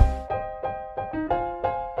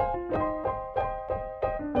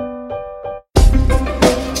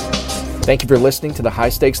 Thank you for listening to the High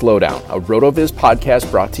Stakes Lowdown, a RotoViz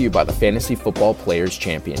podcast brought to you by the Fantasy Football Players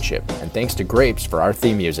Championship. And thanks to Grapes for our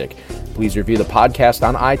theme music. Please review the podcast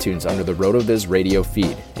on iTunes under the RotoViz radio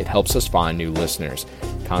feed. It helps us find new listeners.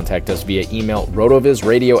 Contact us via email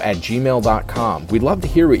rotovizradio@gmail.com. We'd love to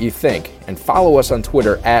hear what you think, and follow us on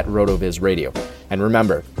Twitter @RotoVizRadio. And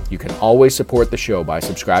remember, you can always support the show by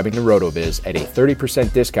subscribing to RotoViz at a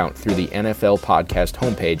 30% discount through the NFL podcast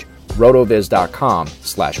homepage,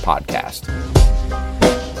 rotoviz.com/podcast.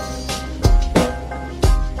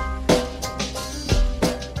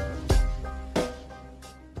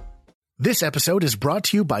 This episode is brought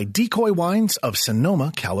to you by Decoy Wines of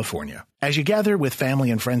Sonoma, California. As you gather with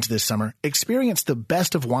family and friends this summer, experience the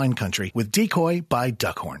best of wine country with Decoy by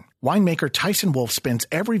Duckhorn. Winemaker Tyson Wolf spends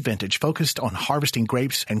every vintage focused on harvesting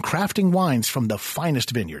grapes and crafting wines from the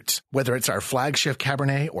finest vineyards. Whether it's our flagship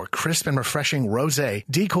Cabernet or crisp and refreshing Rosé,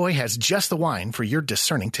 Decoy has just the wine for your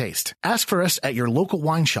discerning taste. Ask for us at your local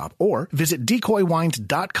wine shop or visit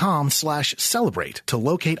decoywines.com/celebrate to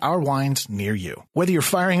locate our wines near you. Whether you're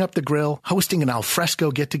firing up the grill, hosting an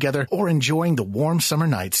alfresco get-together, or enjoying the warm summer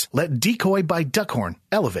nights, let Decoy by Duckhorn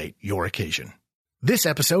elevate your occasion. This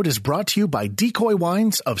episode is brought to you by Decoy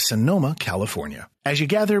Wines of Sonoma, California. As you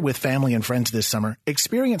gather with family and friends this summer,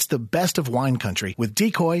 experience the best of wine country with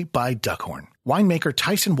Decoy by Duckhorn. Winemaker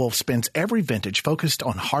Tyson Wolf spends every vintage focused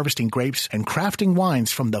on harvesting grapes and crafting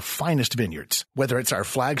wines from the finest vineyards. Whether it's our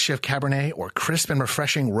flagship Cabernet or crisp and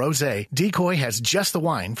refreshing Rosé, Decoy has just the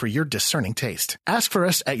wine for your discerning taste. Ask for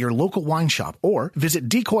us at your local wine shop or visit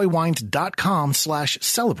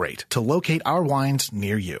decoywines.com/celebrate to locate our wines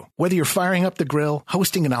near you. Whether you're firing up the grill,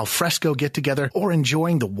 hosting an alfresco get-together, or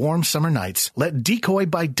enjoying the warm summer nights, let Decoy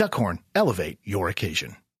by Duckhorn elevate your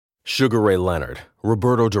occasion. Sugar Ray Leonard,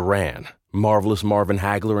 Roberto Duran, Marvelous Marvin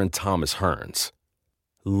Hagler, and Thomas Hearns.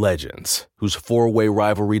 Legends, whose four-way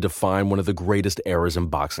rivalry defined one of the greatest eras in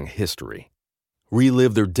boxing history.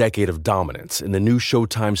 Relive their decade of dominance in the new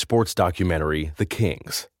Showtime sports documentary, The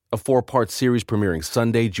Kings, a 4-part series premiering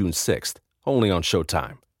Sunday, June 6th, only on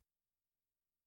Showtime.